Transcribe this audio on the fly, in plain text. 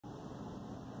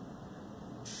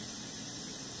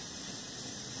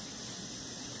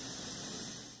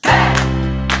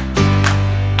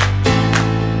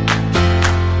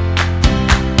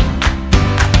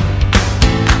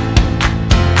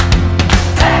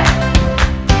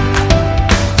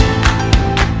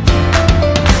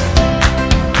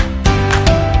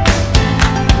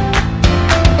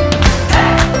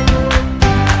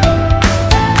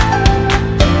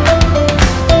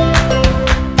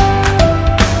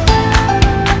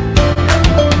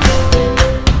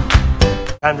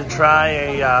Time to try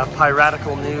a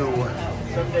piratical new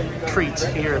treat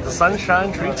here at the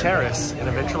Sunshine Tree Terrace in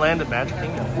Adventureland at Magic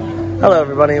Kingdom. Hello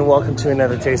everybody and welcome to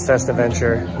another Taste Test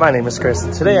adventure. My name is Chris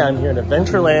and today I'm here at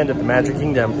Adventureland at the Magic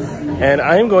Kingdom and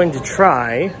I am going to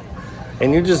try a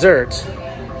new dessert.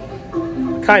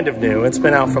 Kind of new, it's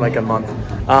been out for like a month.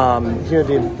 Here at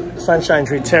the Sunshine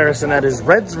Tree Terrace, and that is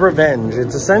Red's Revenge.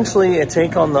 It's essentially a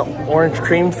take on the orange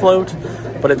cream float,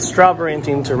 but it's strawberry and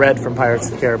themed to Red from Pirates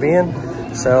of the Caribbean.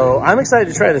 So I'm excited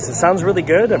to try this. It sounds really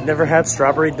good. I've never had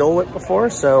strawberry Dole Whip before,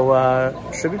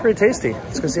 so should be pretty tasty.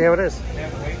 Let's go see how it is.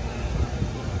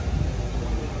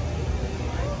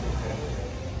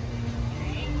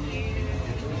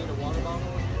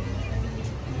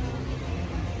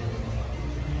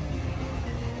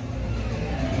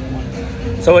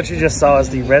 So what you just saw is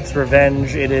the Red's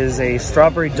Revenge. It is a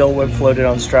strawberry Dole Whip floated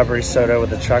on strawberry soda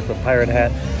with a chocolate pirate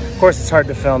hat. Of course, it's hard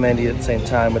to film and eat at the same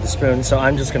time with a spoon, so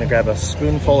I'm just gonna grab a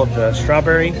spoonful of the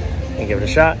strawberry and give it a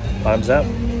shot. Bottoms up.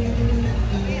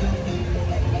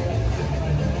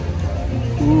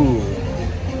 Ooh.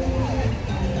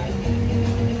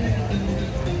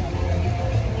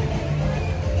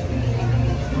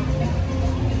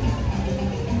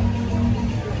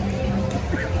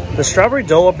 The strawberry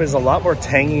Dole Whip is a lot more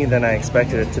tangy than I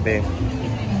expected it to be.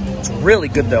 It's really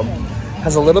good though.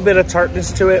 Has a little bit of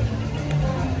tartness to it.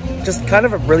 Just kind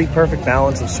of a really perfect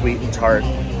balance of sweet and tart.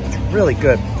 It's really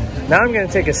good. Now I'm gonna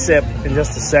take a sip in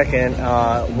just a second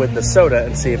with the soda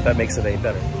and see if that makes it any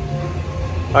better.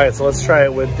 All right, so let's try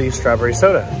it with the strawberry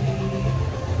soda.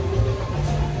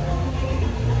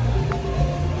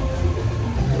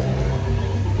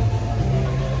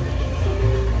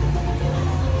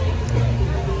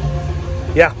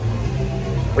 Yeah,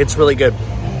 it's really good.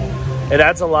 It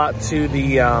adds a lot to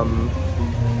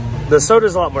the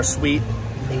soda's a lot more sweet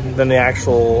than the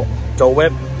actual Dole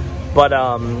Whip, but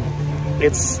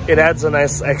it adds a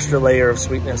nice extra layer of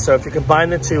sweetness. So if you combine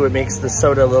the two, it makes the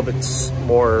soda a little bit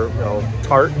more,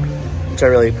 tart, which I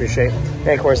really appreciate.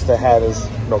 And of course the hat is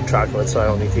milk chocolate, so I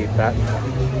don't need to eat that.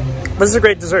 This is a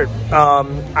great dessert.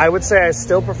 I would say I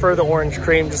still prefer the orange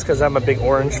cream just because I'm a big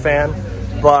orange fan.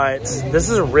 But this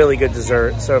is a really good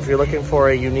dessert. So if you're looking for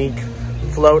a unique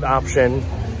float option,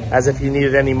 as if you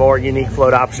needed any more unique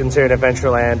float options here at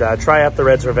Adventureland, try out the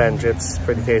Red's Revenge. It's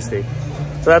pretty tasty.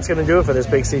 So that's gonna do it for this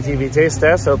Big CTV Taste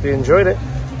Test. Hope you enjoyed it.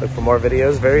 Look for more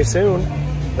videos very soon.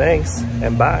 Thanks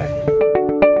and bye.